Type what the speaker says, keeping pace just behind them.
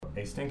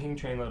A stinking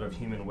trainload of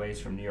human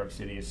waste from New York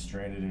City is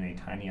stranded in a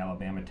tiny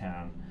Alabama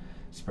town,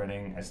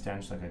 spreading a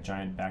stench like a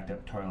giant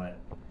backed-up toilet.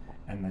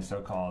 And the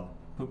so-called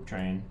poop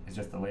train is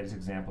just the latest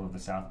example of the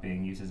South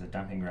being used as a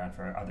dumping ground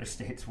for other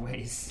states'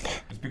 waste.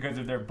 It's because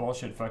of their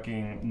bullshit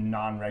fucking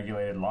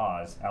non-regulated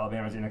laws.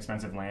 Alabama's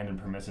inexpensive land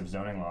and permissive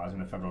zoning laws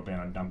and the federal ban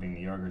on dumping New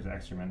Yorkers'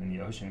 excrement in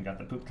the ocean got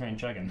the poop train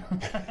chugging. We're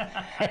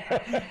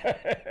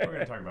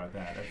going to talk about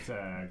that.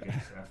 That's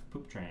good stuff.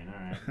 Poop train,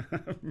 all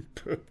right.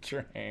 Poop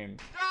train.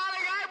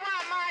 Darling, I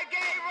want my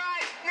gay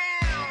rights now!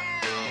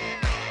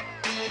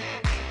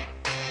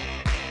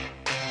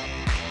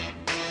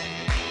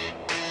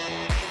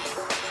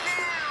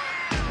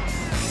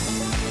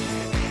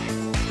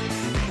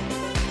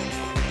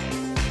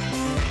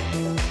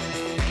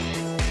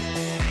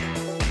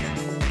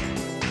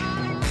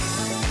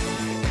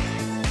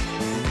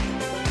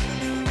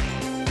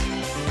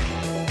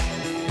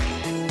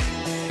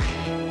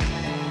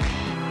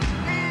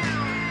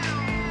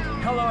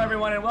 Hello,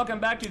 everyone, and welcome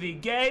back to the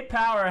Gay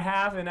Power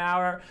Half an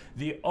Hour,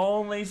 the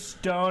only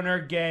stoner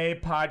gay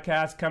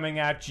podcast coming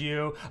at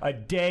you a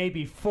day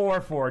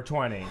before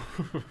 420.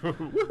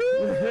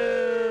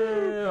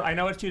 I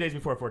know it's 2 days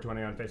before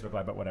 420 on Facebook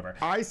Live, but whatever.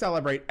 I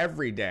celebrate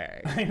every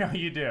day. I know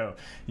you do.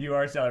 You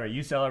are celebrating.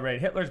 You celebrate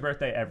Hitler's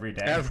birthday every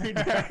day. Every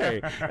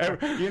day.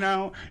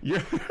 You're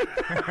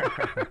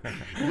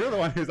the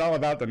one who's all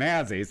about the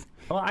Nazis.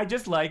 Well, I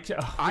just like to...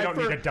 I don't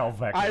need to delve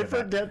back into I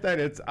forget that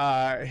it's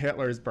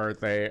Hitler's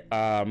birthday,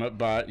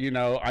 but,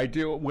 I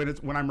do...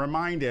 When I'm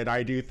reminded,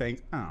 I do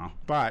think, oh,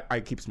 but I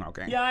keep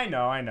smoking. Yeah, I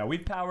know.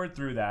 We've powered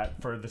through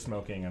that for the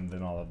smoking and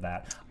then all of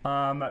that.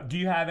 Do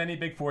you have any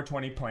big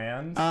 420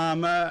 plans?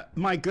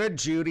 My good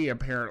Judy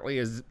apparently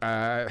is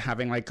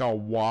having like a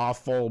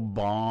waffle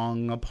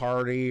bong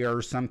party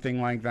or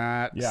something like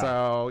that. Yeah.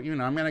 So,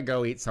 I'm going to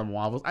go eat some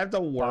waffles. I have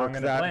to work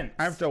that.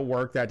 I have to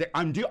work that day.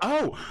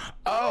 All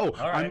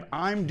right.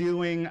 I'm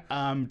doing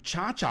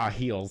Cha-Cha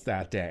Heels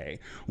that day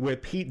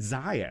with Pete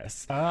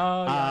Zayas.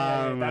 Oh,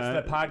 yeah.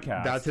 That's the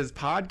podcast. That's his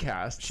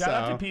podcast. Shout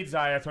out to Pete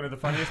Zayas, one of the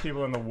funniest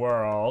people in the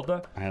world.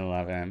 I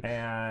love him.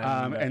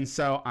 And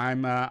so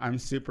I'm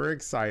super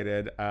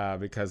excited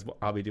because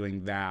I'll be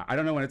doing that. I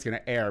don't know when it's going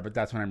to air, but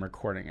that's when I'm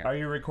recording it. Are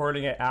you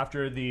recording it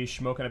after the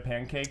Smoking a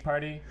Pancake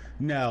party?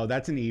 No,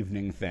 that's an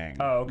evening thing.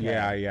 Oh,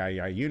 okay.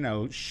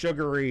 Yeah.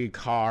 Sugary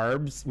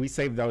carbs, we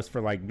save those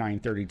for like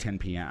 9:30, 10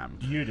 p.m.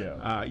 You do?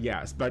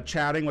 Yes, but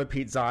chatting with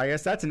Pete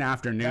Zayas, that's an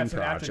afternoon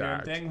project. An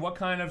afternoon thing? What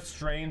kind of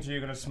strains are you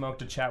going to smoke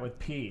to chat with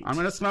Pete? I'm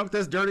going to smoke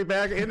this dirty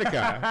bag of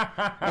indica.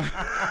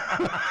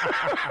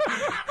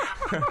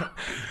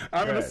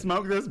 I'm going to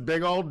smoke this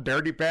big old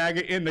dirty bag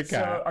of indica.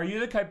 So are you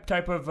the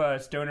type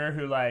of stoner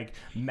who like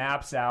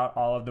maps out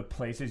all of the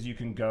places you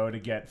can go to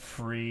get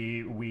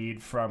free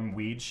weed from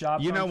weed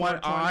shops? You know what?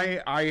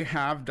 I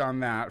have done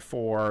that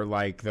for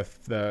like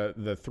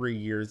the 3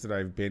 years that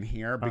I've been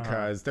here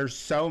because there's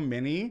so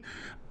many.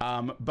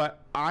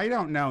 But I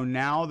don't know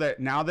now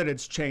that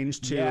it's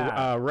changed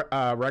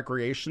to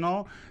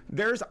recreational.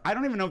 I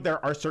don't even know if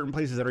there are certain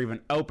places that are even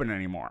open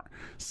anymore.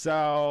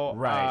 So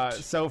right.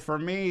 So for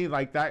me,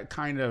 like that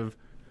kind of.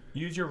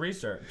 Use your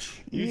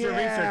research. Use your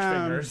research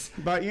fingers.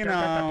 But,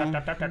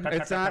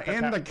 it's not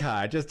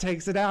indica. It just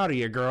takes it out of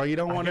you, girl. You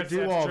don't want to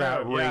do all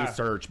that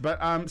research.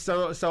 But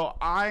so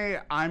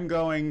I'm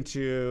going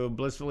to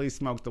blissfully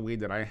smoke the weed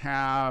that I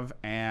have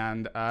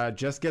and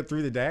just get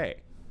through the day.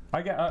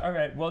 All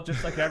right. Well,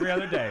 just like every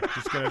other day,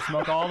 just gonna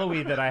smoke all the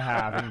weed that I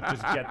have and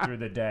just get through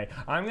the day.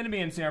 I'm gonna be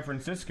in San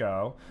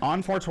Francisco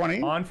on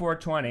 420. On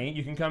 420,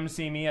 you can come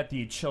see me at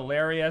the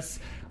Chilarious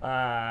show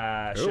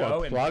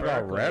a in plug Berkeley.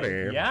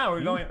 already. Yeah,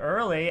 we're going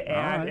early,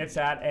 and it's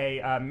at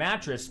a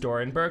mattress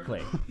store in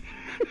Berkeley.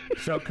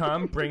 So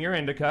come, bring your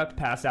indica,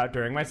 pass out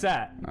during my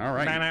set. All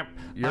right.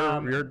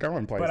 You're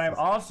going places. But I'm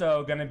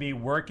also going to be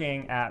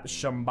working at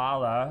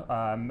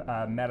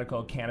Shambhala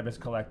Medical Cannabis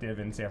Collective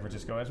in San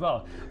Francisco as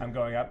well. I'm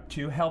going up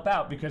to help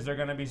out because they're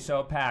going to be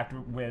so packed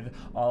with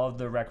all of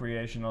the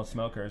recreational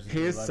smokers.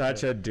 He's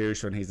such a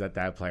douche when he's at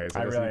that place.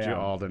 I just want you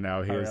all to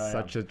know he is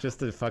such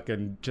just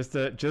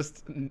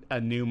a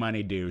new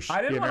money douche.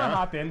 I didn't want to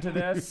hop into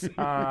this,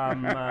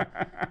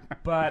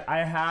 but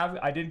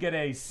I did get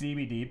a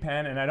CBD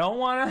pen, and I don't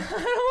want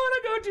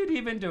to go too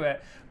deep into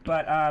it,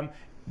 but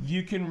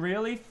you can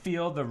really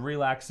feel the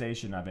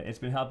relaxation of it. It's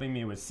been helping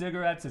me with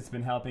cigarettes. It's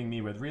been helping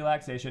me with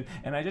relaxation.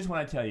 And I just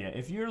want to tell you,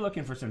 if you're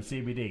looking for some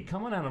CBD,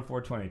 come on out on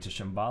 420 to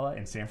Shambhala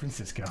in San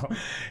Francisco.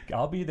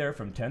 I'll be there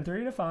from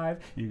 10:30 to 5.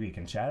 We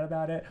can chat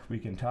about it. We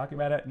can talk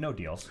about it. No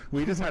deals.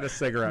 We just had a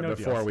cigarette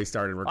before we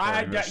started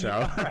recording the show.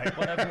 Yeah, right.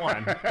 Well, that's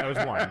one. That was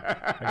one.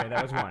 Okay,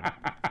 that was one.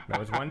 That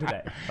was one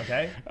today.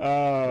 Okay?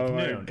 Oh,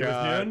 my God. It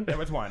was noon. There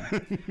was one.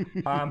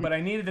 But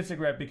I needed the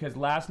cigarette because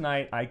last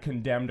night I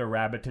condemned a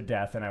rabbit to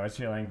death, and I was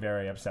feeling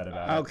very upset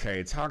about it.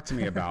 Okay, talk to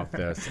me about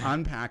this.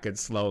 Unpack it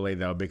slowly,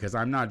 though, because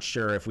I'm not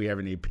sure if we have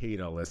any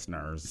PETA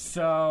listeners.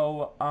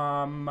 So,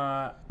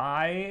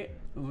 I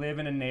live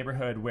in a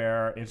neighborhood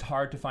where it's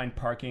hard to find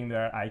parking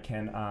that I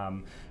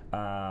can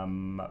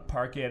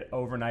park it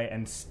overnight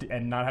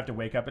and not have to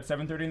wake up at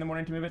 7:30 in the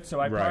morning to move it. So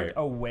I parked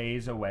a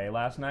ways away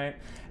last night.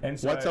 And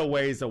so What's a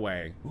ways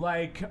away?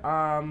 Like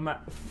a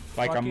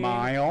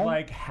mile?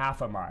 Like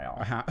half a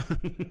mile.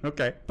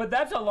 Okay. But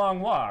that's a long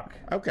walk.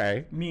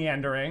 Okay.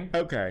 Meandering.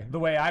 Okay. The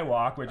way I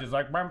walk, which is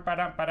like, what's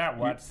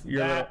your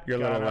that?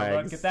 little Gonna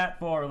legs. Look at that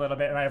for a little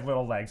bit, and I have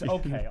little legs.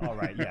 Okay, all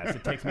right, yes.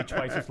 It takes me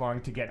twice as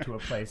long to get to a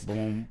place.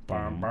 Boom, You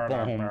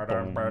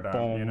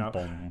know,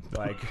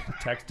 like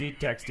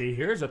texty.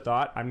 Here's a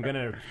thought. I'm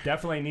gonna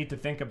definitely need to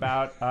think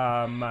about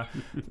I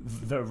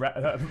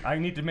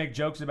need to make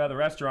jokes about the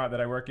restaurant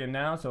that I work in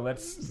now. So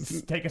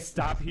let's take a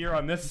stop here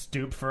on this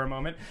stoop for a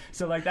moment.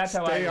 So like that's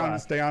how I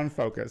stay on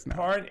focus now.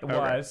 Part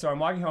was so I'm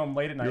walking home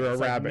late at night. You're it's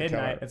a like rabbit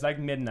midnight. killer. It's like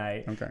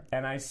midnight. Okay.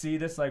 And I see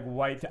this like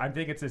white. I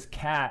think it's this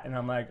cat, and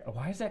I'm like,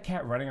 why is that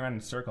cat running around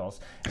in circles?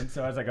 And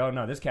so I was like, oh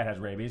no, this cat has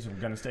rabies. I'm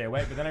gonna stay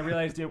away. But then I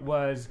realized it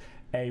was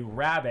a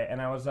rabbit,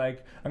 and I was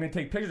like, I'm gonna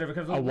take pictures of it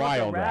because it was A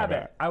wild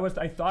rabbit.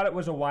 I thought it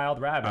was a wild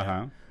rabbit.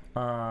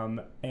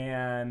 Uh-huh.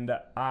 And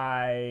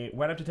I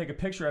went up to take a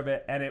picture of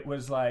it, and it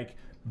was like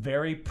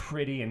very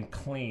pretty and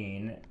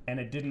clean, and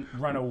it didn't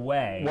run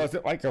away. Was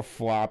it like a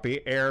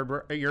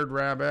floppy-eared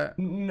rabbit?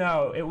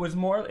 No, it was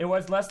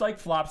less like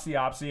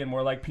Flopsy-Opsy and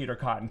more like Peter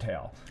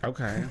Cottontail.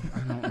 Okay. I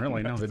don't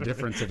really know the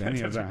difference of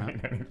any of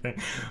that.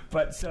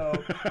 But so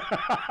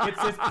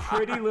it's this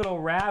pretty little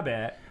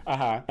rabbit,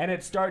 and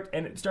it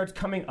starts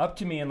coming up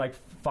to me and like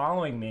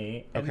following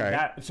me. And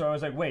so I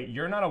was like, wait,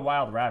 you're not a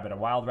wild rabbit. A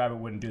wild rabbit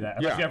wouldn't do that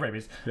unless you have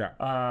rabies. Yeah.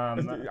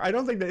 I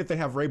don't think that if they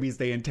have rabies,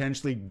 they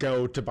intentionally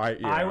go to bite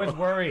you. I was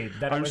worried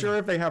that I'm sure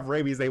if they have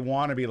rabies, they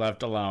want to be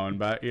left alone.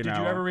 But you know, did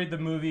you ever read the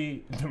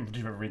movie? Did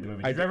you ever read the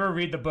movie? Did you ever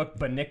read the book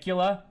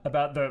Bunnicula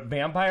about the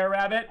vampire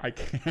rabbit? I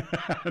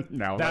can't.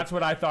 No, that's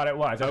what I thought it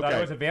was. I thought it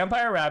was a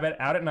vampire rabbit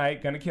out at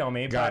night, gonna kill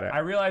me. Got it. I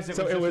realized it was.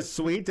 So it was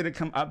sweet. Did it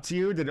come up to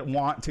you? Did it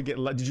want to get?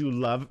 Did you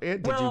love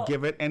it? Did you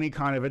give it any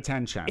kind of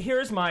attention?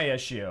 Here's my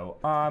issue.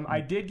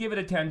 I did give it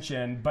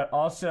attention, but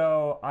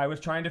also I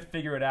was trying to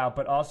figure it out.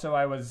 But also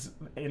I was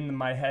in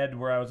my head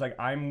where I was like,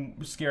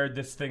 I'm scared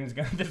this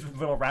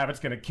little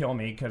rabbit's gonna kill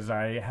me because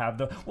I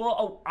have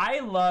I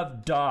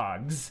love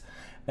dogs.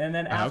 And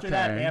then after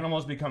that,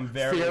 animals become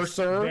very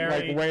fiercer,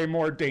 like way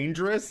more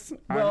dangerous.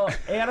 Well,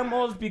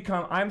 animals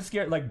become. I'm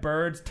scared. Like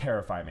birds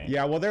terrify me.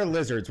 Yeah, well, they're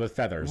lizards with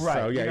feathers. Right.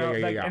 So yeah.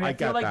 And I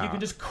feel like that. you can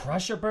just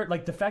crush a bird.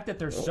 Like the fact that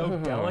they're so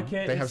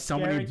delicate. They have so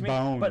many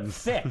bones, but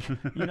thick.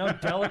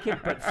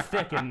 Delicate but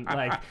thick, and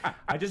like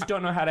I just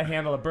don't know how to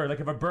handle a bird. Like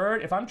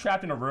if I'm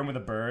trapped in a room with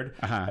a bird,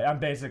 I'm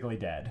basically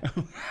dead.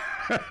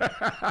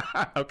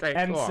 Okay.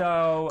 And cool.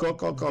 So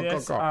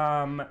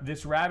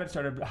this rabbit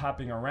started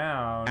hopping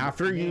around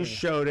after you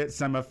showed it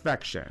some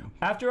affection.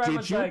 After I did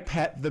was you like,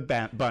 pet the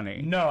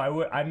bunny? No,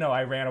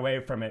 I ran away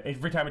from it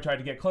every time I tried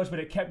to get close, but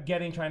it kept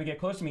trying to get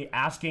close to me,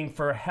 asking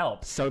for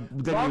help. So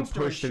then you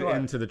pushed it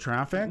into the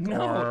traffic?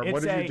 No, or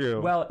what did you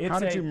do? Well, how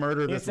did you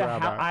murder this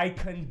rabbit? I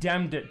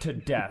condemned it to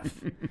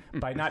death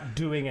by not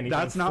doing anything.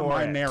 That's not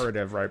my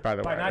narrative, right? By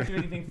the way, by not doing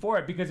anything for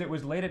it, because it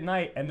was late at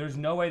night, and there's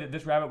no way that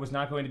this rabbit was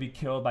not going to be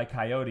killed by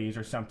coyotes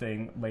or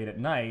something late at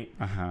night,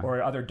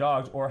 or other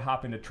dogs, or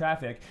hop into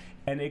traffic.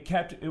 And I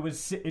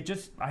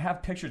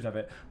have pictures of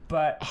it,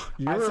 but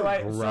so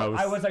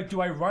I was like, do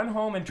I run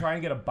home and try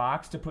and get a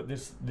box to put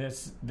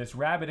this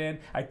rabbit in?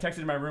 I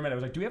texted my roommate. I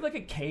was like, do we have like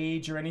a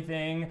cage or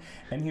anything?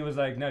 And he was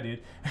like, no,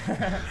 dude.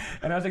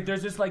 And I was like,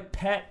 there's this like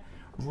pet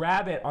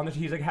rabbit on the.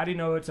 He's like, how do you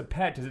know it's a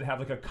pet? Does it have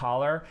like a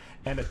collar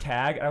and a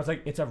tag? And I was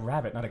like, it's a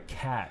rabbit, not a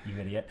cat, you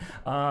idiot.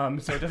 So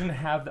it doesn't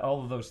have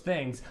all of those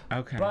things.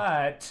 Okay.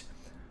 But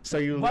so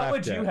what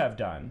would you have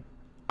done?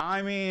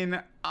 I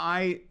mean,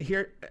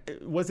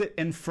 was it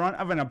in front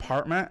of an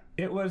apartment?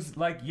 It was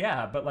like,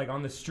 yeah, but like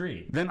on the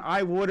street. Then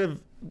I would have,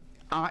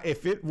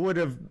 if it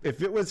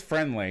was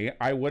friendly,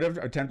 I would have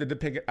attempted to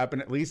pick it up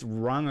and at least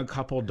rung a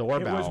couple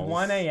doorbells. It was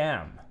 1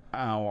 a.m.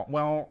 Oh,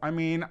 well, I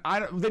mean,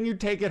 then you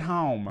take it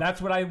home.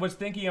 That's what I was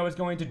thinking I was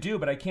going to do,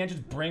 but I can't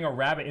just bring a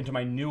rabbit into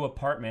my new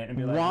apartment and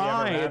be like,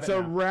 why? It's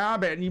a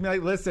rabbit. And you'd be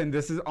like, listen,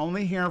 this is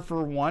only here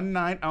for one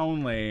night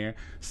only.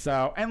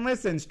 So, and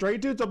listen,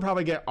 straight dudes will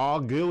probably get all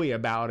gooey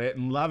about it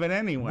and love it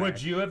anyway.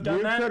 Would you have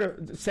done that? You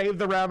could have saved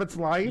the rabbit's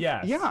life?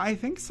 Yes. Yeah, I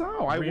think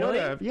so. I really? would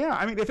have. Yeah,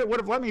 I mean, if it would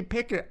have let me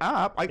pick it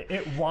up.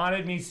 It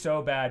wanted me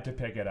so bad to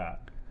pick it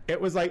up. It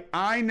was like,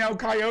 I know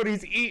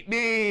coyotes eat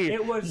me.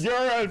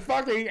 You're a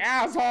fucking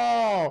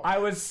asshole. I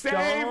was stoned.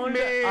 Save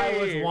me. I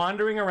was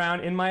wandering around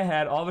in my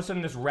head. All of a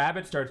sudden, this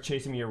rabbit starts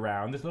chasing me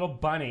around. This little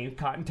bunny,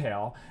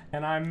 Cottontail,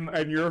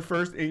 and your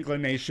first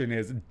inclination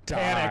is die.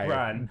 Panic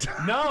run.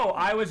 No,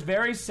 I was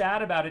very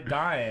sad about it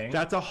dying.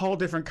 That's a whole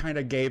different kind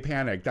of gay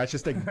panic. That's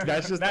just a gay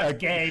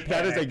panic.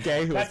 That is a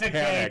gay who is panicked. That's a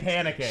gay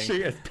panicking.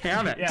 She is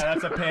panicked. Yeah,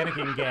 that's a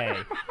panicking gay.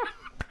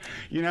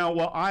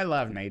 Well, I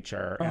love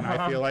nature, and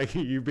I feel like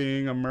you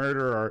being a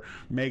murderer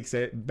makes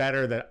it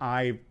better that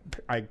I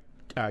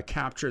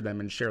capture them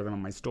and share them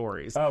on my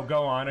stories. Oh,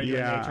 go on. Are you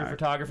a nature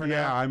photographer now?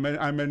 Yeah,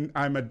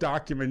 I'm a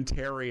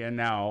documentarian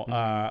now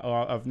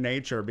of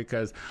nature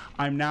because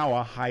I'm now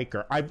a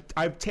hiker.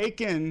 I've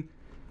taken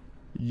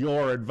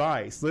your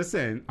advice.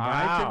 Listen,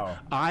 Wow.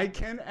 I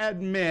can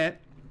admit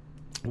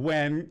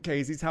when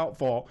Casey's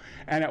helpful.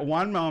 And at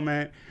one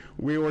moment,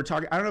 we were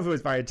talking, I don't know if it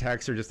was via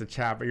text or just a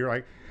chat, but you're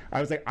like, I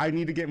was like, I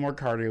need to get more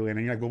cardio in.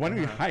 And you're like, well, why don't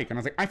you hike? And I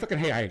was like, I fucking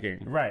hate hiking.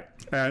 Right.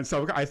 And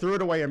so I threw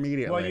it away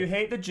immediately. Well, you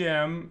hate the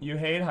gym. You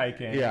hate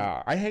hiking.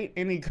 Yeah, I hate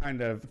any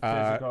kind of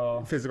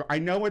physical. I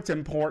know it's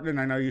important and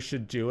I know you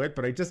should do it,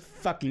 but I just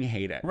fucking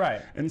hate it.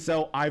 Right. And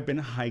so I've been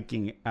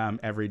hiking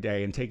every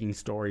day and taking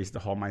stories to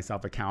hold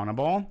myself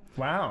accountable.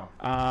 Wow.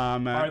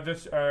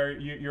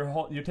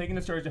 You're taking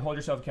the stories to hold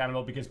yourself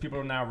accountable because people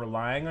are now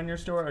relying on your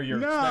story, or you're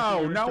No,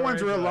 your no one's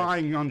stories, or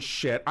relying on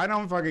shit. I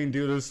don't fucking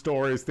do the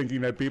stories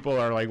thinking that people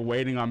are like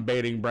waiting on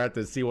bating breath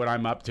to see what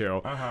I'm up to.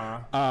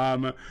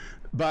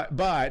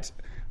 But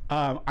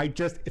I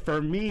just,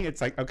 for me,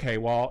 it's like, okay,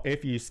 well,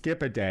 if you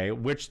skip a day,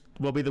 which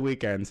will be the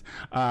weekends.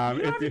 You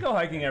don't have to go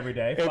hiking every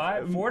day.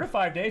 4 to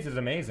 5 days is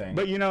amazing.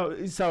 But you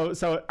know, so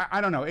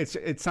I don't know.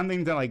 It's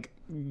something that like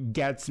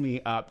gets me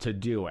up to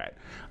do it.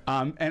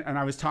 And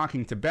I was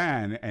talking to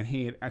Ben, and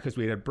because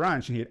we had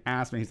brunch, and he had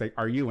asked me, he's like,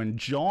 "Are you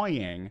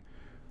enjoying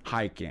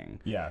hiking?"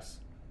 Yes.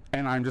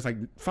 And I'm just like,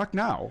 fuck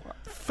no.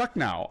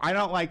 I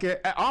don't like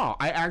it at all.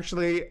 I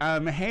actually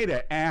hate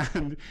it.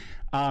 And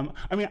I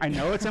mean, I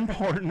know it's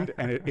important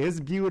and it is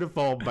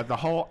beautiful, but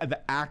the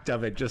act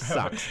of it just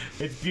sucks.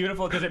 It's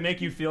beautiful. Does it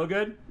make you feel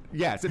good?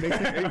 Yes, it makes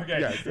me.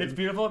 Okay. Yes. It's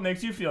beautiful. It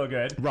makes you feel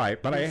good.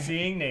 Right, but You're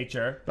seeing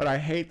nature. But I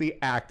hate the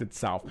act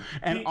itself,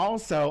 and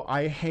also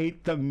I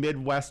hate the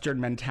Midwestern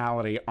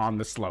mentality on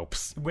the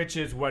slopes. Which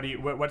is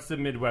what's the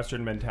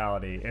Midwestern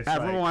mentality? It's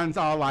Everyone's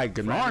all like,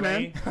 "Good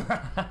morning,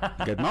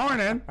 good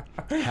morning,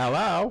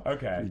 hello,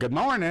 Okay. good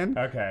morning."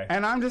 Okay.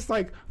 And I'm just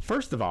like,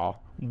 first of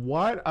all,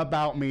 what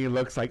about me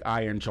looks like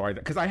I enjoyed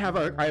it? Because I have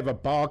a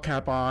ball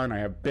cap on, I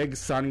have big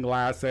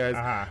sunglasses,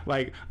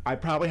 like I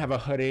probably have a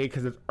hoodie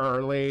because it's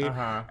early.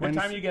 What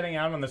time are you getting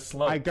out on the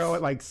slopes? I go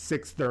at like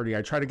 6:30.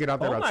 I try to get out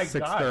there about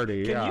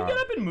 6:30. Can you get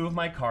up and move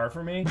my car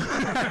for me?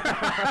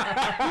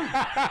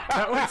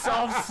 That would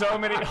solve so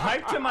many.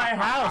 Hike to my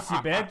house, you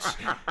bitch.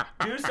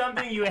 Do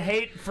something you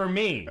hate for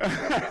me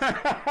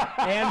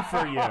and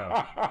for you.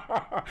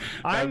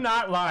 I'm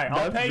not lying.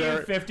 I'll pay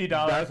you $50 a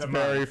month. That's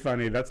very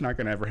funny. That's not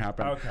going to ever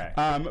happen. Okay.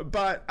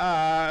 But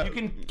you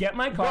can get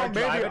my car, maybe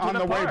drive it to on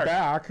the way park.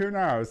 back. Who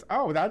knows?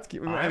 Oh, that's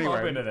cute. I'm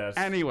open to this.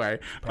 Anyway,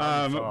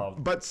 Problem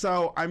solved. but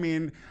so I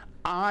mean,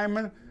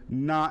 I'm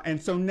not,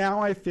 and so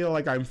now I feel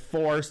like I'm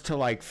forced to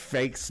like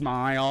fake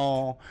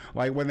smile.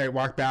 Like when they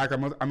walk back,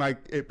 I'm like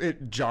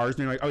it jars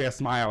me. Like, oh yeah,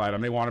 smile at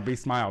them. They want to be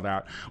smiled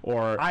at.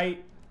 Or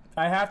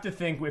I have to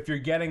think if you're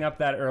getting up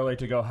that early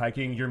to go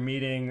hiking, you're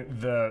meeting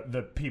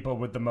the people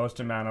with the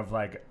most amount of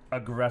like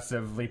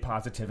aggressively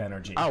positive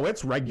energy. Oh,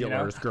 it's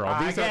regulars, girl.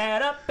 I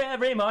get up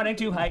every morning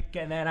to hike,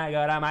 and then I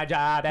go to my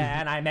job,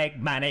 and I make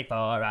money for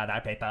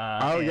other people.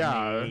 Oh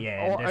yeah.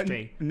 The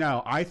industry.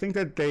 No, I think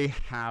that they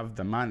have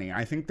the money.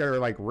 I think they're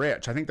like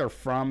rich. I think they're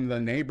from the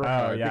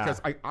neighborhood. Oh, yeah.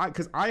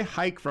 Because I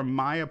hike from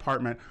my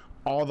apartment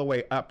all the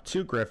way up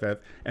to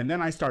Griffith, and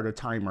then I start a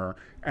timer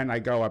and I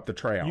go up the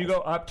trail. You go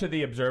up to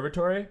the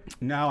observatory?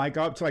 No, I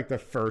go up to like the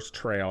first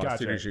trail as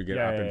soon as you get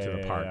up into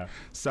the park. Yeah.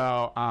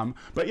 So,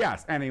 but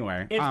yes,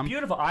 anyway. It's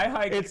beautiful. I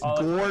hike. It's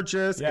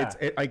gorgeous. Yeah.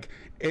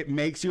 It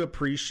makes you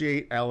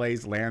appreciate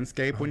LA's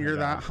landscape when you're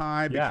that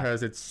high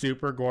because it's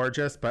super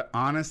gorgeous. But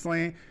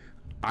honestly,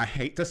 I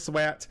hate to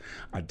sweat.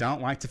 I don't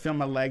like to feel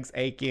my legs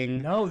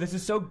aching. No, this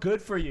is so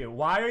good for you.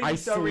 Why are you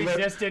so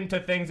resistant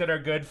to things that are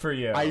good for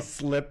you? I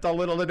slipped a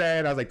little today,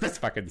 and I was like, "This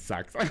fucking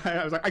sucks."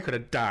 I was like, "I could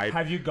have died."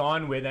 Have you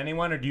gone with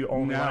anyone, or do you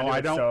only? No, want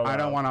to do it solo? I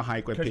don't want to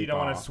hike with people. Because you don't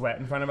want to sweat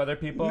in front of other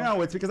people.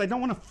 No, it's because I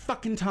don't want to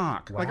fucking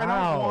talk. Wow. Like I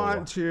don't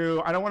want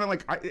to. I don't want to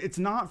like. It's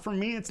not for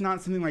me. It's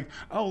not something like,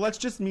 oh, let's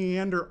just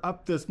meander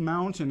up this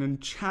mountain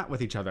and chat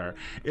with each other.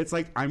 It's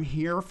like I'm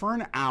here for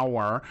an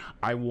hour.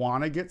 I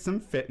want to get some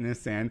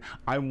fitness in.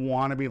 I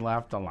want to be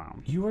left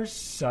alone. You are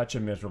such a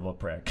miserable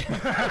prick.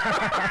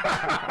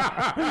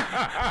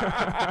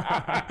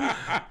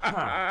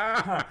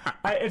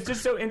 It's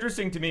just so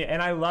interesting to me,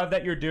 and I love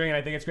that you're doing it.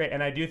 I think it's great,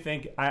 and I do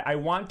think I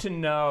want to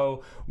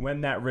know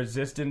when that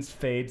resistance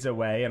fades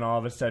away, and all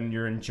of a sudden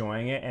you're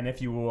enjoying it, and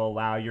if you will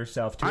allow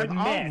yourself to admit.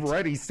 I'm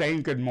already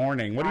saying good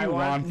morning. What do you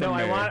want from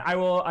me? I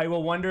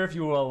will wonder if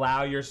you will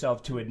allow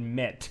yourself to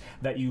admit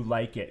that you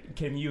like it.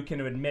 Can you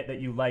admit that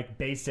you like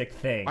basic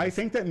things? I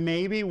think that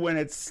maybe when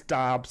it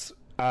stops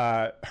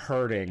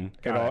hurting,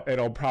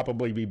 it'll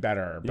probably be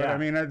better. But I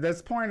mean, at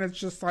this point, it's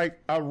just like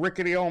a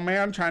rickety old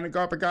man trying to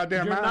go up a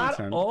goddamn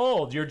mountain. You're not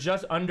old. You're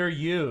just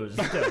underused.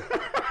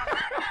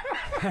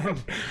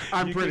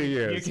 I'm pretty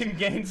used. You can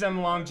gain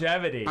some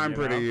longevity. I'm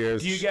pretty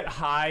used. Do you get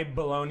high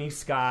baloney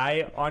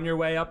sky on your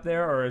way up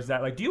there, or is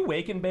that like? Do you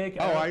wake and bake?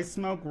 Oh, I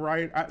smoke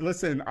right.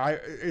 Listen,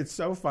 it's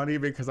so funny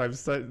because I'm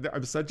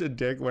such a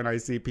dick when I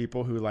see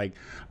people who like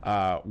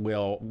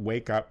will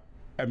wake up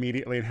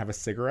immediately and have a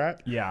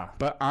cigarette. Yeah.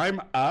 But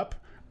I'm up.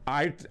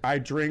 I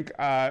drink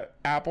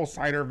apple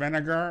cider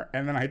vinegar,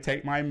 and then I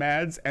take my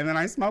meds, and then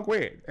I smoke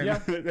weed. And Yeah.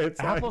 it's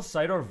Apple like,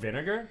 cider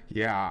vinegar?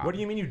 yeah. What do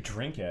you mean you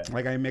drink it?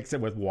 Like I mix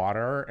it with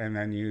water, and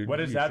then you. What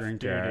does you that drink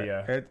do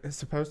to it. It's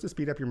supposed to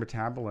speed up your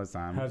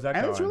metabolism. How's that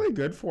And it's going? really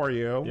good for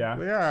you. Yeah?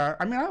 Yeah.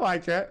 I mean, I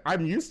like it.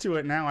 I'm used to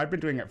it now. I've been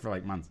doing it for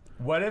like months.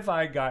 What if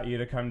I got you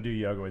to come do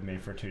yoga with me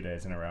for 2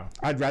 days in a row?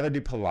 I'd rather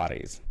do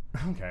Pilates.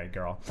 Okay,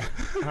 girl.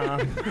 All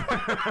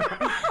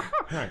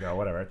right, girl,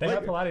 whatever. They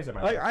have Pilates at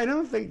my Like place. I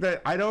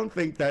don't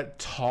think that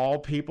tall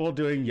people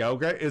doing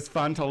yoga is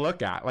fun to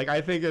look at. Like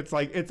I think it's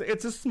like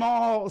it's a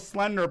small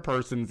slender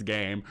person's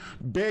game.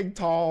 Big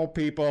tall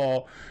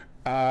people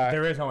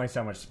There is only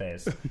so much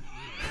space.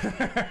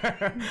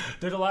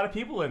 There's a lot of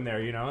people in there,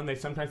 and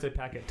sometimes they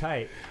pack it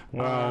tight.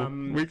 well,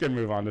 we can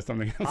move on to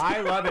something else.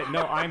 I love it.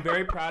 No, I'm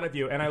very proud of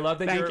you, and I love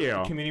that Thank you're you.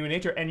 a community with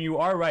nature. And you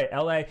are right,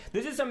 LA.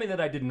 This is something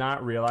that I did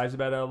not realize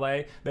about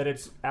LA. That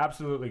it's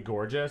absolutely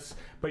gorgeous,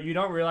 but you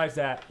don't realize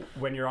that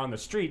when you're on the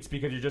streets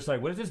because you're just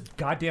like, what is this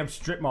goddamn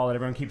strip mall that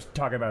everyone keeps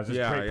talking about? Is this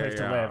Yeah, great yeah, place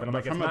to yeah. live? And I'm But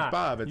like, it's from not.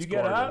 above, it's you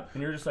get gorgeous. up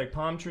and you're just like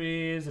palm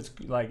trees. It's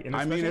like, and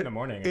especially in the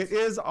morning. It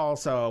is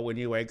also when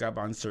you wake up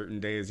on certain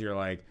days, you're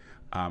like,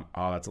 oh,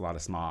 that's a lot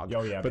of smog.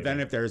 Oh, yeah, but then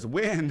baby. if there's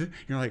wind,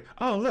 you're like,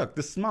 oh, look,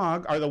 the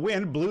smog or the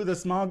wind blew the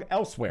smog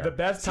elsewhere. The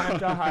best time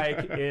to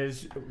hike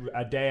is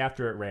a day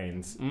after it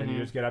rains, and Mm-hmm. you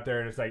just get up there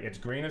and it's like it's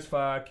green as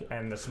fuck,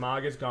 and the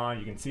smog is gone.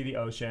 You can see the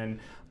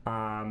ocean,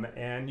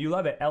 and you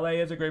love it. LA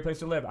is a great place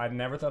to live. I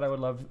never thought I would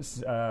love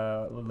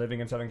living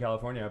in Southern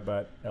California,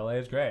 but LA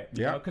is great.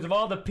 Yeah. Because of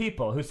all the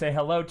people who say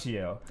hello to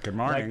you. Good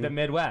morning. Like the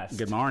Midwest.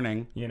 Good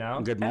morning. You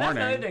know. Good And that's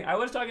morning. another thing. I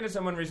was talking to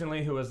someone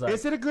recently who was like,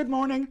 Is it a good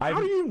morning? How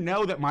do you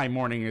know that my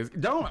morning is?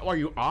 Are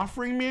you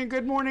offering me a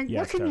good morning?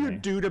 Yes, what can you Tony.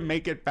 do to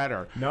make it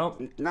better?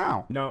 "Nope."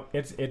 No. No,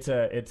 it's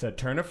a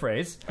turn of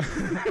phrase.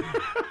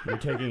 You're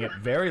taking it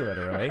very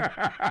literally.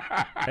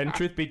 And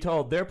truth be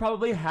told, they're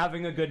probably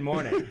having a good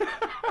morning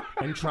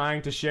and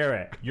trying to share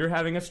it. You're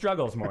having a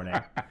struggles morning.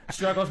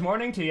 Struggles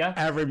morning to you.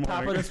 Every Top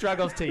morning. of the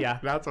struggles to you.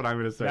 That's what I'm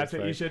going to say. That's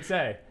what you should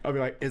say. I'll be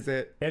like, is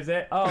it? Is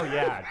it? Oh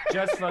yeah.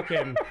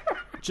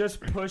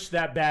 Just push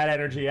that bad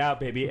energy out,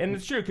 baby. And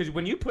it's true, because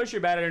when you push your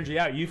bad energy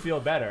out, you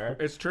feel better.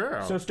 It's true.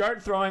 So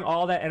start throwing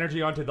all that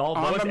energy onto all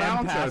On those the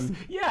empaths. mountain.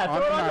 Yeah, On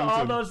throw it the onto all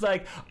mountain. those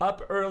like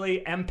up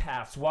early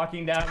empaths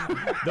walking down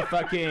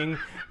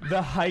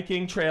the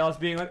hiking trails,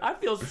 being like, I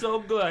feel so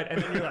good,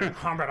 and then you're like,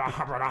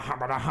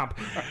 hump.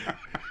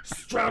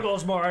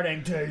 Struggles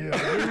morning to you.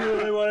 You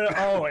really want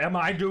to? Oh, am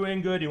I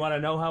doing good? You want to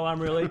know how I'm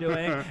really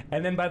doing?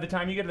 And then by the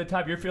time you get to the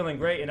top, you're feeling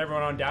great, and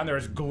everyone on down there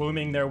is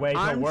glooming their way to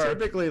I'm work.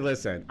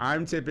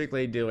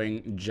 typically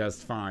doing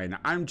just fine.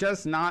 I'm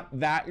just not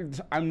that.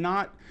 I'm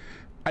not.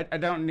 I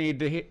don't need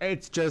to.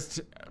 It's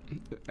just.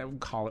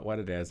 Call it what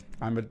it is.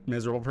 I'm a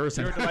miserable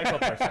person. You're a delightful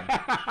person.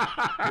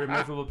 You're a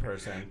miserable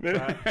person.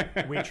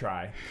 But we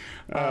try.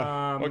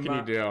 What can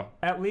you do?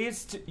 At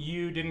least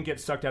you didn't get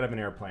sucked out of an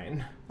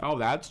airplane. Oh,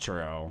 that's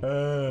true.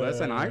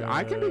 Listen,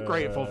 I can be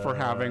grateful for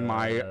having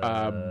my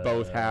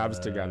both halves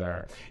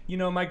together.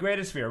 My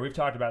greatest fear, we've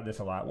talked about this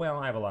a lot. Well,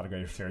 I have a lot of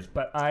greatest fears,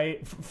 but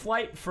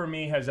flight for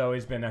me has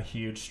always been a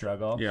huge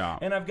struggle. Yeah.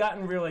 And I've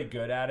gotten really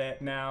good at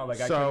it now. Like,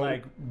 I So-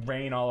 can,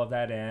 rein all of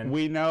that in.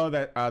 We know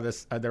that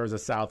there was a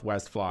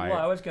Southwest flight. Well,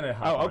 I was going to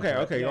hop Oh, okay, onto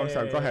it. okay. Yeah, I'm yeah,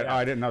 sorry. yeah, Go ahead. yeah. Oh,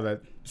 I didn't know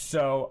that.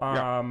 So,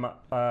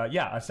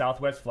 a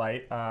Southwest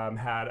flight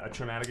had a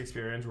traumatic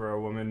experience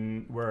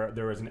where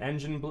there was an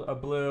engine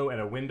blew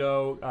and a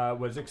window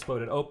was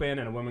exploded open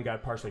and a woman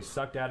got partially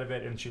sucked out of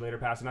it and she later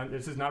passed. And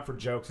this is not for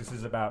jokes. This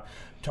is about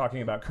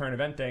talking about current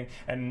event thing.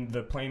 And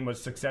the plane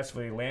was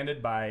successfully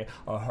landed by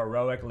a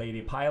heroic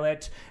lady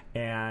pilot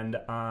and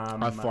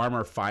A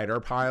former fighter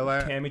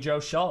pilot. Tammy Jo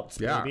Schultz,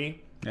 Yeah.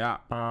 baby. Yeah.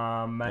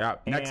 Yeah.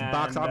 Next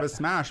box and- office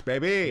smash,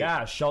 baby.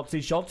 Yeah, Schultzy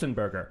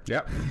Schulzenberger.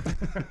 Yep.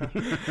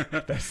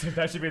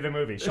 That should be the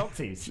movie,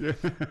 Schultzes.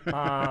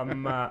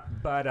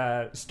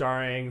 But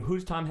starring,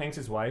 who's Tom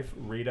Hanks' wife?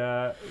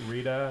 Rita.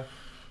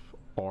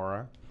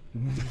 Aura.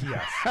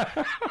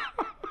 Yes.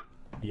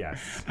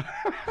 Yes.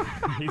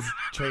 He's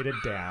traded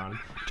down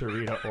to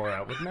Rita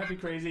Ora. Wouldn't that be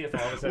crazy if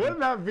all of a sudden? Wouldn't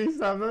that be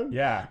something?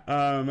 Yeah.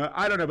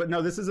 I don't know, but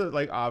no, this is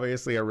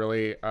obviously a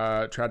really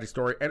tragic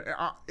story, and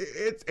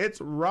it's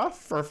rough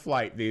for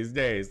flight these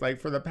days. Like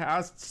for the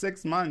past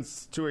 6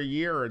 months to a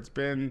year, it's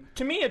been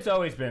To me, it's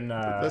always been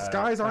the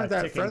skies a aren't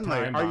that ticking friendly.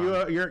 time Are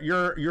bomb.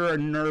 you're a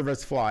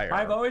nervous flyer?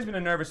 I've always been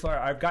a nervous flyer.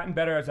 I've gotten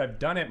better as I've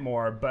done it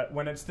more, but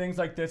when it's things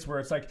like this where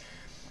it's like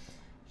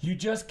you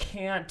just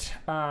can't.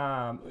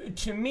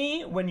 To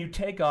me, when you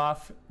take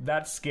off,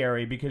 that's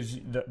scary because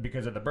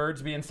of the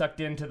birds being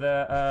sucked into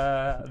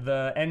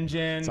the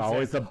engines. It's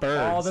always and the birds.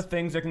 all the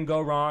things that can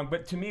go wrong.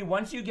 But to me,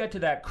 once you get to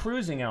that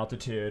cruising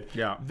altitude,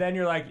 Yeah. then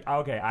you're like,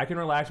 okay, I can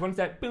relax. Once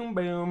that boom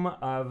boom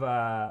of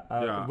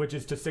Yeah. which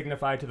is to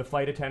signify to the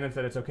flight attendants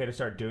that it's okay to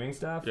start doing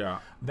stuff. Yeah.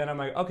 Then I'm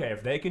like, okay,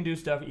 if they can do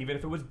stuff, even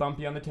if it was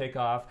bumpy on the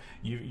takeoff,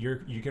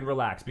 you can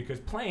relax because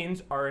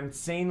planes are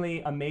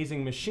insanely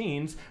amazing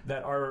machines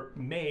that are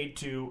made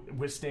to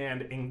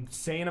withstand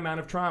insane amount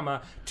of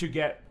trauma to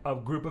get a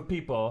group of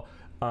people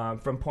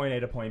from point A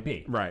to point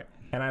B. Right.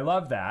 and I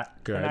love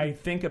that. Good. And I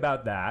think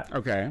about that.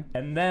 Okay.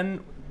 And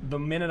then the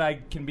minute I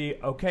can be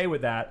okay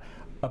with that,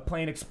 a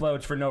plane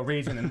explodes for no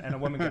reason, and a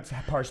woman gets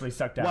partially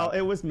sucked out. Well, it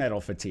was metal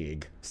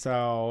fatigue,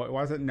 so it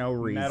wasn't no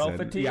reason. Metal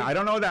fatigue? Yeah, I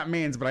don't know what that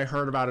means, but I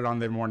heard about it on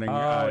the morning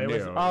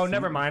news.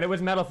 Never mind. It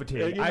was metal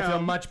fatigue. I feel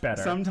much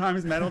better.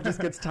 Sometimes metal just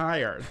gets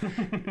tired.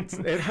 It's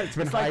been It's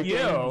like hiking.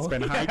 you. It's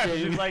been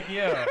hiking. It's like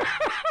you.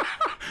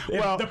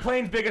 Well- The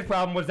plane's biggest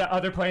problem was that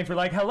other planes were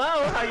like, "Hello,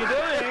 how you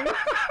doing?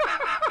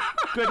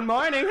 Good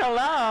morning,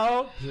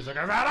 hello." He's like,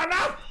 "I've had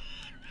enough.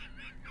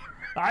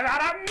 I've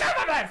had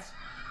enough of this."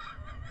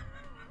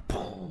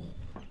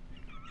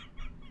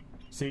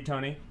 See,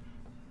 Tony,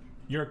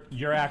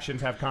 your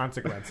actions have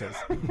consequences.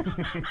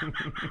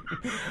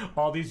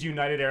 All these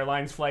United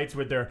Airlines flights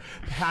with their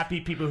happy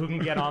people who can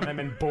get on them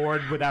and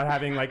board without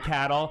having like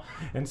cattle.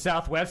 And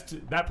Southwest,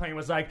 that plane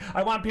was like,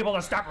 "I want people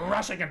to stop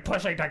rushing and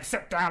pushing to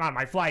sit down on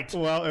my flight."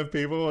 Well, if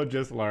people would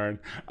just learn.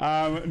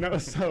 No,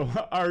 so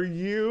are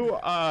you?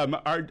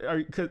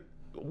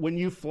 When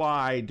you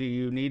fly, do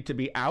you need to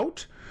be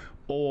out?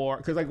 Or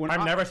because like when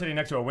I'm never sitting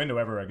next to a window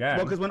ever again.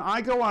 Well, because when I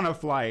go on a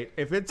flight,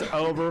 if it's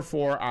over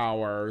 4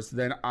 hours,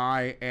 then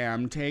I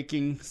am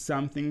taking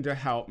something to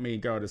help me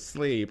go to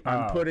sleep.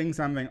 I'm putting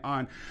something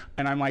on,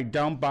 and I'm like,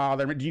 "Don't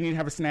bother me." Do you need to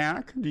have a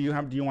snack? Do you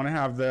want to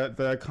have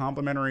the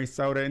complimentary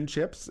soda and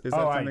chips? Is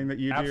that something that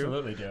you do?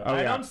 Absolutely do. Oh, I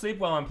yeah. don't sleep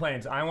well on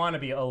planes. I want to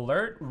be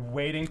alert,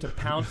 waiting to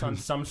pounce on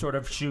some sort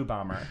of shoe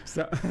bomber,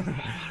 So,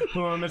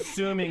 who I'm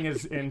assuming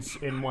is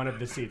in one of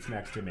the seats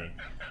next to me.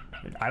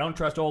 I don't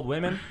trust old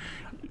women.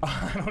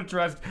 I don't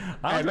trust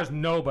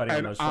nobody on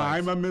and those flights.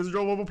 I'm a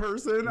miserable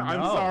person.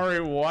 I'm sorry.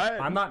 What?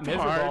 I'm not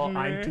miserable. Pardon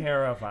I'm me?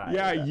 terrified.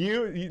 Yeah,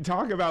 you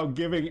talk about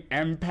giving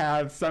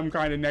empaths some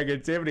kind of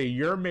negativity.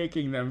 You're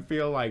making them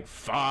feel like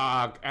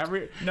fuck.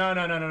 No.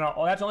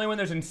 Oh, that's only when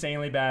there's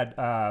insanely bad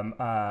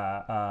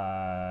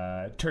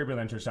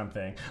turbulence or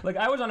something. Like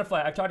I was on a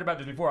flight. I've talked about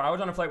this before. I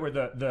was on a flight where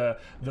the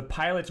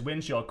pilot's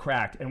windshield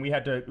cracked, and we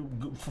had to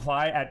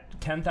fly at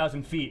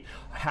 10,000 feet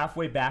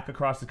halfway back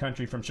across the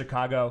country from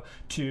Chicago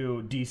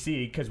to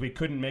DC because we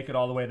couldn't make it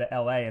all the way to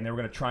LA, and they were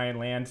going to try and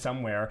land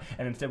somewhere,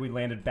 and instead we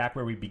landed back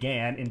where we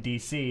began in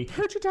DC.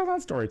 Who'd you tell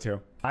that story to?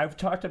 I've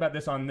talked about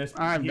this on this.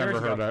 I've years never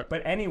heard ago. that.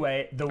 But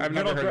anyway, I've never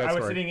little heard girl. that I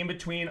was story. sitting in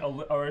between,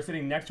 or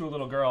sitting next to a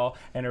little girl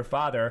and her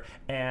father,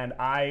 and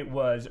I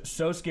was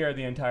so scared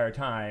the entire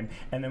time.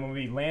 And then when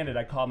we landed,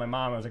 I called my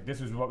mom. I was like,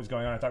 "This is what was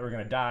going on. I thought we were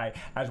going to die."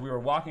 As we were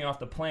walking off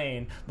the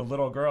plane, the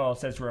little girl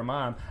says to her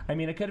mom, "I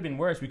mean, it could have been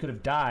worse. We could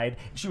have died."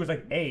 She was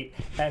like 8,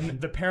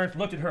 and the parents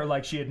looked at her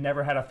like she had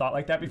never had a thought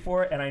like that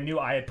before, and I knew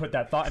I had put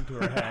that thought into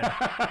her head.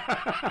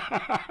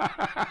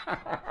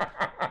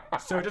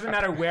 So it doesn't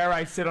matter where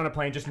I sit on a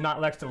plane, just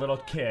not next to little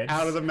kids.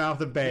 Out of the mouth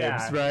of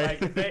babes, Yeah,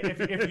 right? like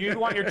if you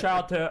want your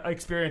child to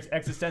experience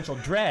existential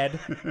dread,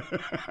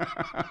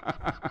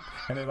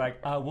 and they're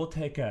like, we'll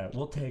take a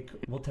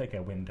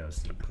window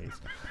seat, please.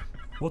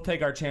 We'll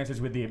take our chances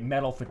with the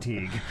metal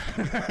fatigue.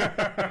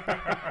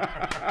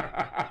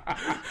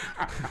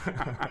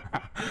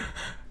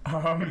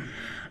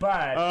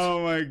 But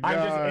Oh my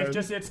God.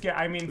 it's scary.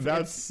 I mean,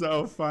 That's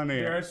so funny.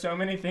 there are so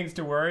many things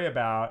to worry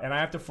about, and I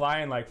have to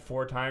fly in like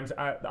 4 times.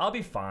 I'll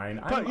be fine.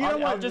 But you know I'll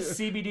what? just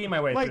CBD my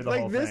way through the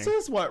whole this thing.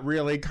 is what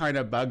really kind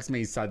of bugs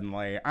me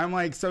suddenly. I'm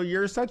like, so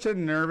you're such a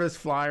nervous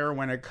flyer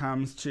when it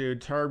comes to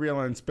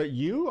turbulence, but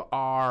you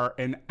are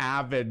an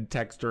avid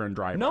texter and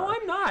driver. No,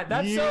 I'm not.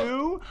 That's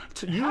you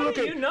How look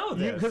do at, you know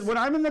this? Because when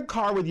I'm in the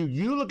car with you,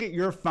 you look at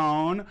your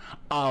phone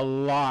a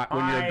lot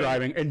when I you're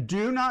driving, and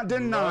do not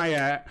deny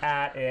it.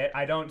 At it.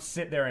 I don't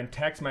sit there and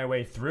text my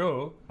way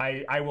through.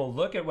 I will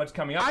look at what's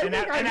coming up, I and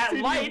think I've at seen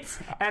you- lights,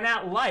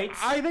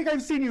 I think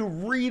I've seen you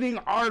reading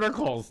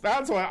articles.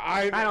 That's what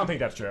I don't think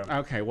that's true.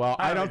 Okay, well,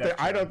 I don't think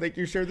that's I true. don't think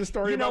you shared the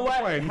story You know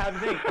about what? the plane. Have a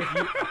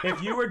think.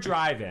 If you were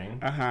driving,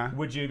 Uh-huh.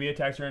 would you be a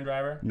texter and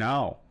driver?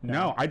 No,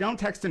 I don't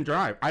text and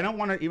drive. I don't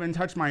want to even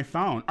touch my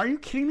phone. Are you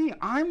kidding me?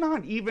 I'm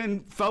not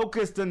even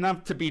focused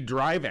enough to be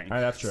driving.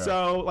 That's true.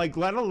 So, like,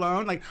 let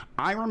alone, like,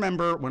 I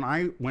remember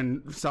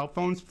when cell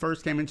phones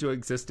first came into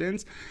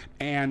existence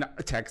and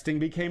texting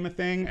became a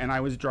thing, and I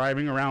was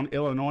driving around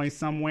Illinois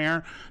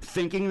somewhere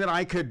thinking that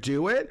I could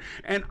do it,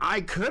 and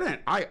I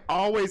couldn't. I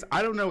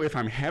don't know if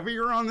I'm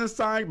heavier on this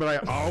side, but I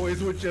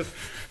always would just,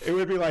 it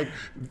would be like,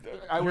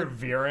 You're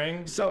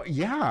veering. so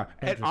yeah,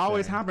 it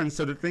always happens.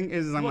 So the thing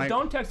is I'm Well, like,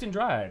 don't text and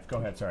drive. Go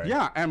ahead. Sorry.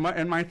 yeah, and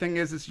my thing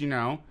is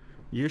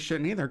you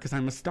shouldn't either because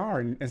I'm a star,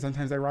 and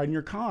sometimes I ride in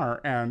your car,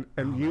 and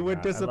you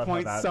would God, I love how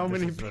disappoint so this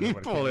many is sort of what it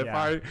people came-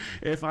 yeah.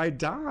 if I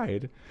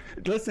died.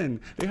 Listen,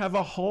 they have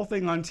a whole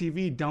thing on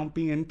TV. Don't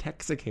be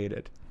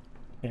intoxicated.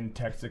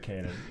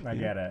 Intoxicated. I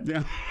get it.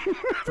 Yeah.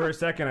 For a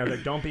second, I was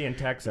like, "Don't be in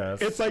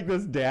Texas." It's like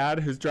this dad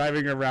who's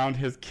driving around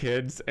his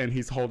kids and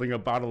he's holding a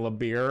bottle of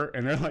beer,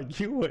 and they're like,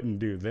 "You wouldn't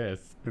do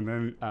this." And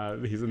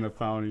then he's in the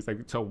phone. He's like,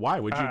 "So why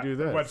would you do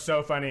this?" What's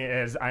so funny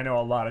is I know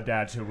a lot of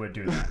dads who would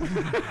do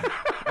that.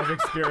 I've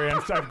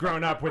experienced. I've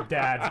grown up with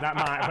dads, not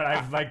mine, but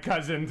I've like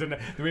cousins, and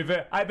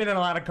I've been in a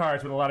lot of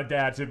cars with a lot of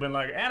dads who've been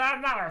like, and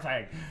another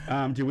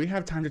thing. Do we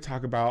have time to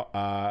talk about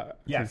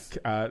Yes.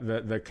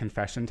 the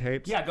confession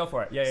tapes? Yeah, go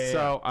for it. Yeah.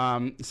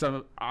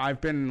 So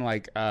I've been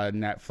like a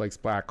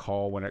Netflix black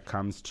hole when it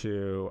comes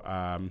to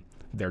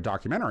their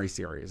documentary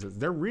series.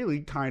 They're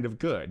really kind of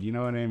good, you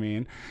know what I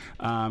mean?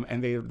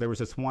 And there was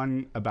this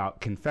one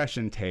about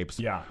confession tapes,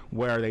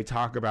 where they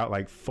talk about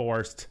like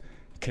forced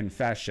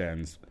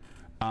confessions,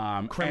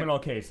 criminal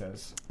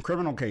cases.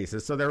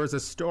 So there was a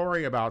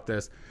story about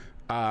this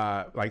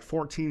like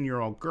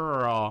 14-year-old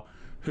girl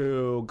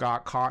who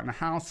got caught in a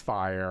house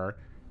fire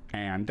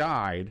and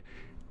died,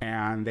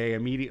 and they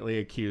immediately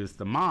accused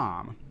the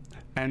mom.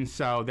 And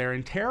so they're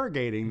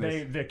interrogating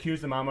this. They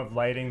accuse the mom of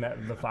lighting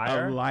the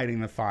fire? Of lighting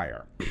the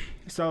fire.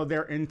 So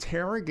they're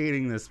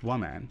interrogating this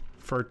woman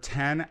for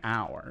 10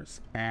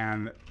 hours.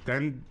 And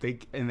then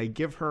they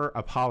give her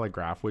a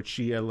polygraph, which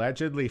she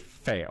allegedly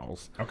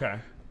fails. Okay.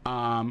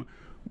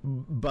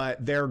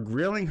 But they're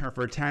grilling her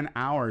for 10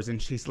 hours,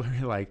 and she's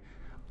literally like,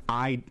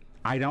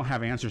 I don't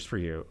have answers for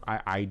you.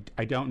 I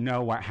don't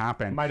know what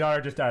happened. My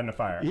daughter just died in a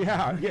fire.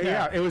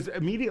 Yeah. It was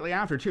immediately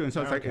after too, and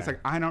so it's like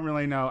I don't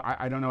really know.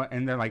 I don't know.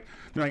 And they're like,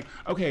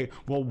 okay,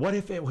 well, what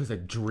if it was a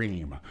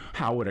dream?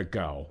 How would it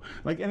go?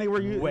 Like, and they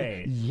were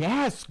wait,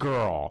 yes,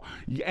 girl.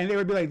 And they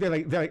would be like,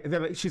 they're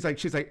like, she's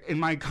like, in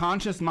my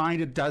conscious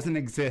mind, it doesn't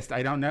exist.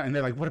 I don't know. And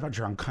they're like, what about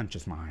your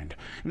unconscious mind?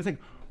 And it's like,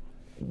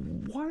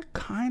 what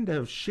kind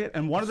of shit?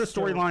 And one of the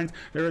storylines,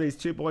 there were these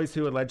two boys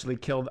who allegedly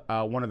killed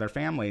one of their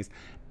families,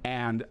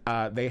 and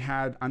they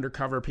had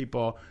undercover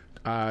people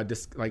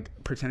just like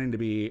pretending to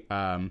be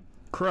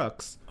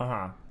crooks.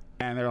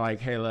 And they're like,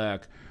 hey,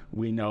 look,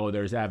 we know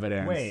there's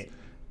evidence. Wait.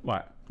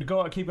 What?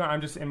 Go, keep going.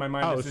 I'm just in my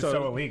mind. This is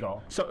so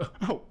illegal.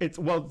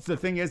 The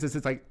thing is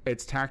it's like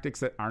it's tactics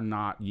that are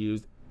not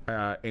used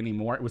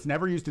anymore. It was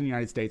never used in the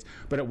United States,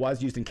 but it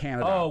was used in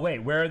Canada. Oh, wait,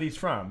 where are these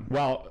from?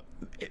 Well,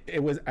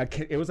 it was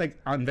like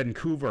on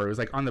Vancouver. It was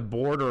like on the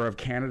border of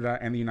Canada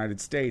and the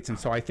United States, and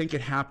so I think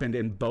it happened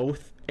in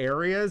both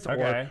areas.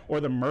 Okay. Or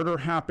the murder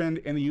happened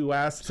in the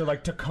U.S. So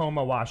like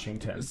Tacoma,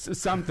 Washington.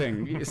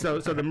 Something. so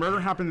the murder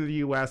happened in the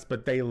U.S.,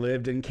 but they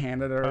lived in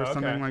Canada or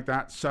something like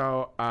that.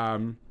 So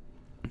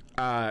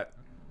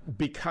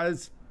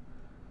because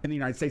in the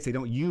United States they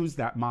don't use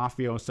that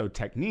mafioso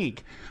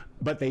technique,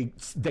 but they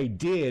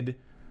did.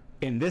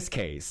 In this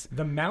case,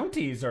 the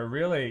Mounties are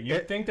really.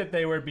 You'd think that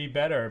they would be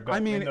better,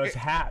 but in those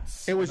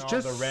hats. It was and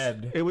just all the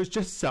red. It was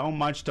just so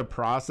much to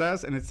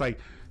process, and it's like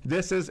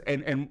this is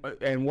and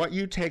what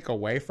you take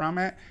away from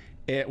it.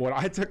 What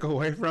I took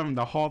away from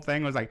the whole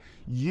thing was like,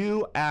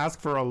 you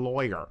ask for a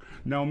lawyer,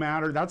 no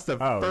matter. That's the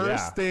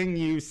first thing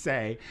you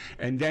say,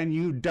 and then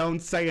you don't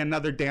say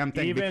another damn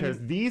thing because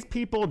these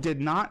people did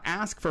not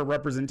ask for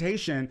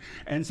representation,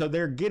 and so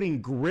they're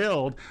getting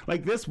grilled.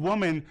 Like this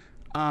woman.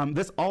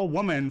 This old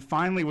woman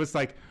finally was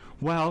like,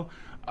 well,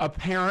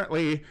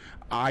 apparently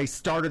I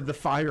started the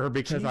fire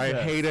because I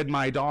hated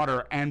my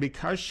daughter. And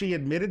because she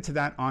admitted to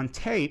that on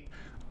tape,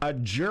 a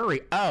jury,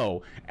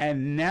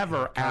 and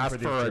never asked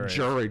for a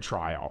jury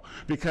trial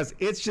because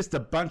it's just a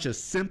bunch of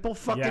simple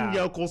fucking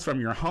yokels from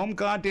your home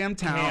goddamn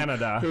town,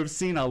 Canada, who've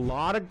seen a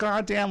lot of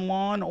goddamn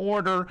Law and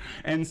Order,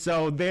 and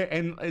so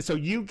so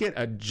you get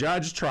a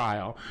judge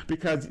trial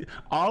because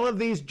all of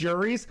these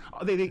juries,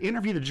 they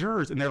interview the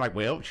jurors and they're like,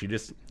 well, she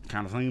just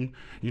kind of seemed,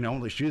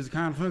 she's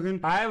kind of fucking.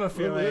 I have a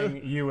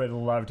feeling you would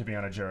love to be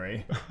on a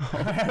jury.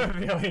 I have a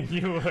feeling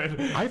you would.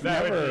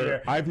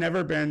 I've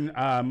never been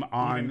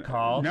on. Even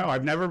called? No,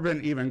 I've never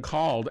been even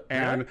called,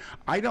 and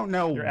I don't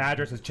know. Your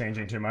address is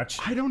changing too much.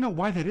 I don't know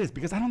why that is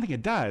because I don't think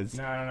it does.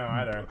 No, I don't know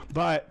either.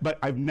 But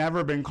I've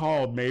never been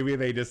called. Maybe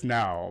they just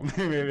know.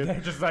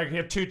 They're just like,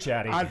 you're too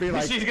chatty. I'd be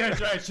like, she's gonna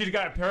try. She's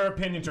got her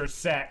opinions are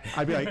set.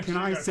 I'd be like, can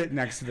I sit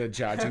next to the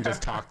judge and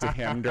just talk to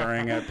him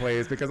during it,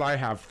 please? Because I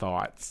have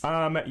thoughts.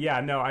 Yeah,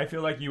 no, I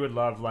feel like you would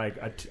love like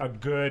a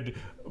good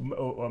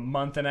a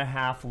month and a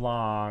half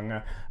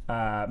long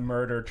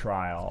murder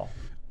trial.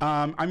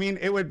 I mean,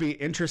 it would be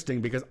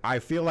interesting because I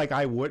feel like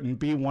I wouldn't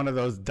be one of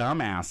those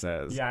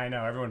dumbasses. Yeah, I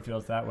know. Everyone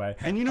feels that way.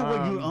 And you know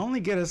what? You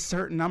only get a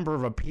certain number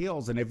of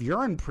appeals. And if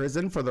you're in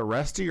prison for the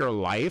rest of your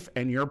life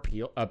and your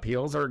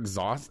appeals are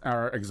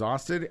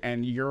exhausted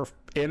and you're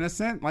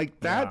innocent, like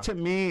that to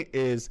me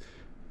is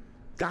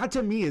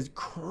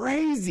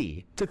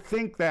crazy to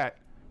think that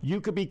you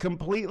could be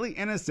completely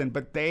innocent,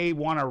 but they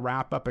want to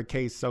wrap up a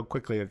case so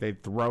quickly that they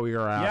throw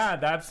your ass. Yeah,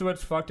 that's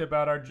what's fucked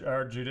about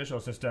our judicial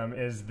system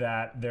is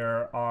that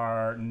there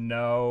are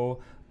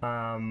no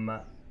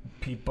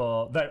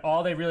people that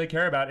all they really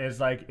care about is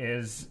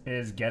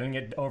getting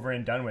it over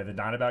and done with. It's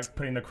not about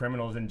putting the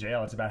criminals in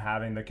jail. It's about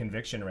having the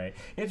conviction rate.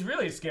 It's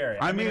really scary.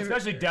 I mean,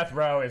 especially death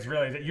row is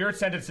really you're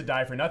sentenced to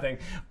die for nothing.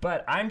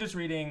 But I'm just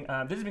reading.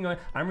 This has been going.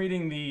 I'm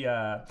reading the.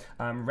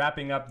 I'm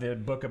wrapping up the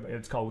book.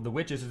 It's called The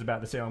Witches. It's about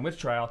the Salem witch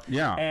trial.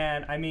 Yeah.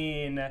 And I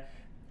mean,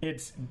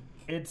 it's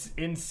it's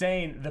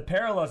insane. The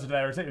parallels of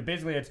that are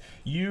basically it's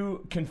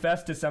you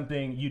confess to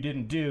something you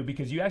didn't do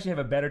because you actually have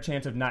a better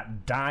chance of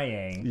not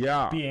dying,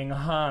 being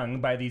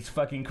hung by these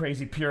fucking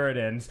crazy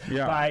Puritans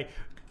by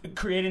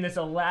creating this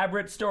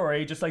elaborate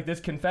story, just like this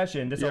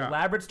confession, this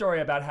elaborate story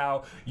about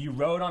how you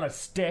rode on a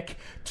stick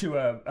to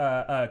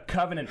a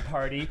covenant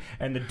party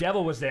and the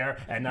devil was there,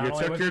 and not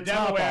only was the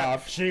devil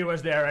there, she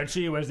was there, and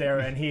she was there,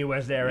 and he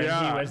was there,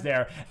 and he was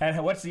there.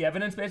 And what's the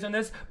evidence based on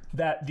this?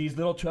 That these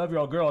little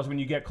 12-year-old girls, when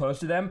you get close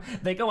to them,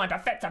 they go into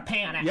fits of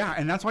panic. Yeah,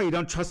 and that's why you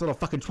don't trust little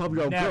fucking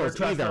 12-year-old girls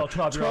trust either. Little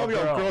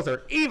 12-year-old girls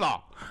are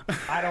evil.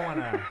 I don't want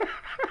to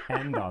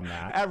end on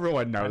that.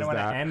 Everyone knows that. I don't want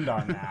to end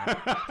on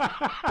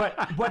that.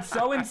 But what's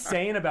so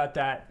insane about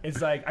that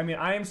is, like, I mean,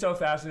 I am so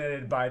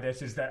fascinated by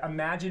this, is that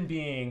imagine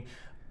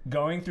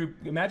going through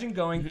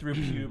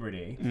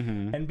puberty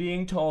and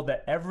being told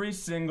that every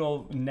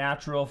single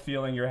natural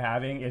feeling you're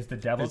having is the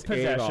devil's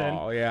possession.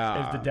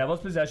 Is the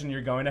devil's possession.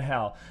 You're going to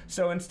hell.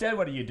 So instead,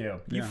 what do?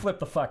 You flip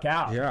the fuck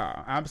out.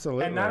 Yeah,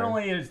 absolutely. And not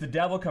only is the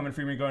devil coming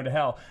for you, you're going to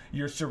hell.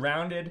 You're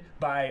surrounded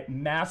by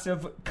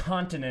massive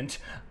continent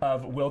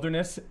of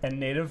wilderness and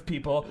native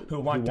people who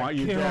want to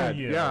kill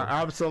you. Yeah,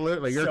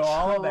 absolutely. You're so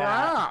all of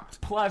that,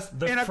 trapped. plus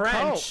the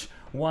French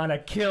want to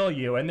kill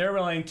you, and they're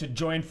willing to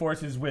join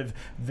forces with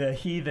the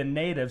heathen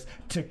natives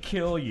to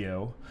kill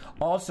you.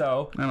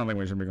 Also, I don't think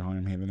we should be calling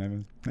them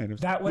heathen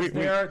natives. That was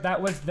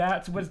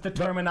that was the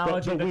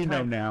terminology. But we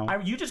know now.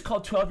 You just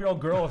called 12-year-old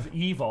girls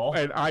evil,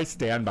 and I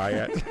stand by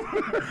it.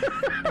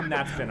 And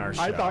that's been our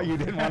show. I thought you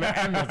didn't want to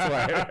end this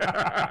way.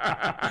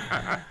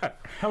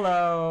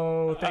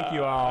 Hello, thank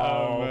you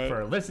all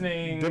for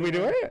listening. Did we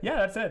do it? Yeah,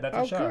 that's it. That's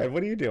the show. Good.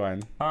 What are you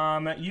doing?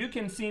 You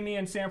can see me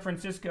in San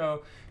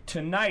Francisco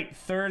tonight,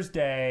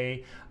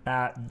 Thursday,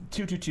 at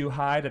 222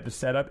 Hyde at the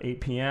Setup, 8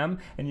 p.m.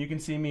 And you can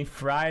see me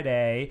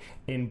Friday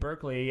in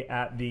Berkeley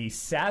at the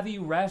Savvy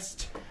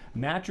Rest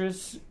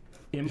Mattress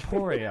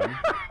Emporium.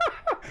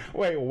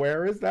 Wait,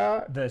 where is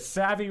that? The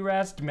Savvy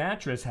Rest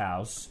Mattress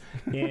House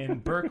in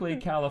Berkeley,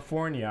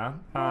 California,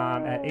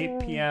 at 8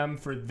 p.m.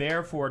 for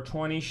their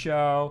 420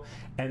 show.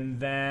 And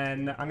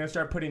then I'm going to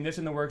start putting this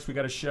in the works. We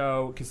got a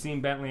show,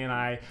 Kasim Bentley and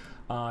I,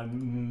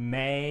 on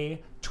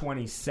May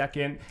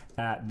 22nd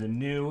at the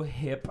new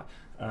hip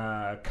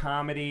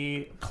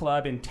comedy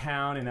club in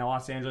town in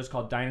Los Angeles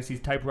called Dynasty's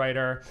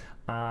Typewriter.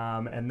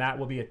 And that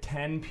will be a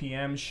 10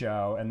 p.m.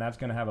 show, and that's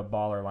going to have a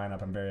baller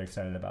lineup. I'm very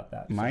excited about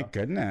that. My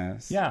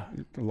goodness. Yeah.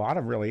 A lot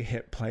of really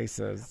hip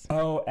places.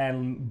 Oh,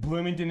 and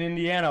Bloomington,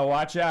 Indiana,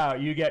 watch out.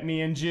 You get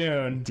me in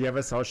June. Do you have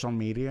a social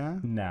media?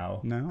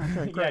 No. No?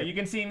 Okay, great. Yeah, you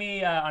can see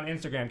me on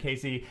Instagram,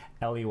 Casey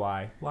Ley.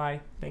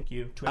 Why? Thank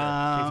you. Twitter,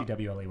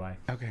 KCWLEY.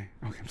 Okay,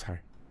 I'm sorry.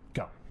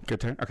 Go. Good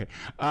turn. Okay.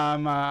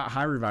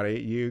 Hi, everybody.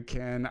 You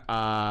can.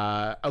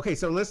 Okay,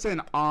 so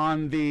listen,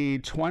 on the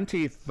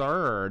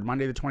 23rd,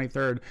 Monday the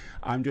 23rd,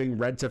 I'm doing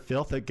Read to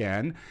Filth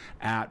again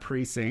at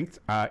Precinct.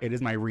 It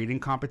is my reading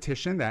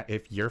competition that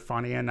if you're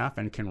funny enough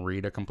and can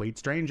read a complete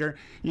stranger,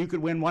 you could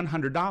win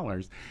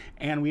 $100.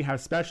 And we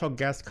have special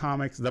guest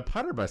comics, the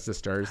Putterbus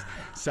Sisters.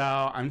 So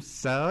I'm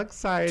so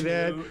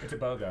excited. It's a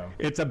BOGO.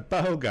 It's a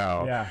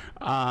BOGO. Yeah.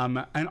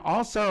 And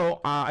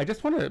also, I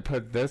just wanted to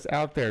put this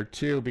out there,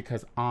 too,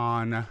 because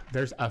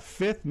there's a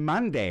fifth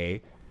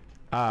Monday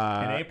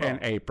in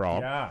April.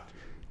 Yeah.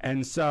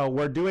 And so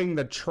we're doing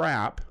The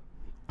Trap,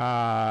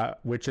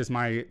 which is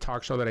my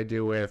talk show that I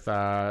do with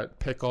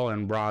Pickle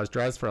and Bras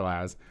Dress for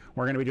Laz.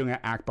 We're going to be doing an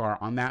Akbar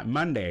on that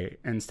Monday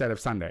instead of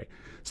Sunday.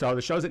 So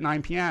the show's at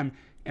 9 p.m.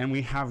 and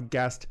we have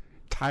guest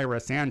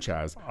Tyra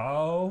Sanchez,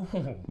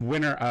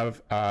 winner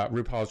of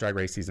RuPaul's Drag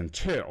Race Season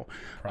 2.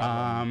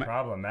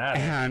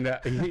 Problematic.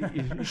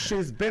 And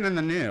she's been in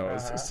the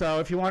news. So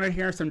if you want to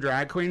hear some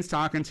drag queens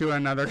talking to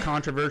another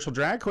controversial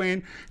drag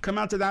queen, come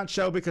out to that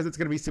show because it's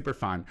going to be super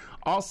fun.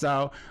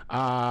 Also,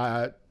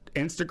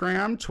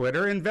 Instagram,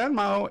 Twitter, and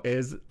Venmo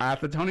is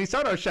at The Tony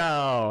Soto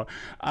Show.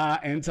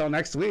 Until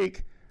next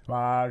week.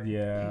 Bye,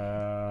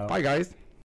 yeah. Bye, guys.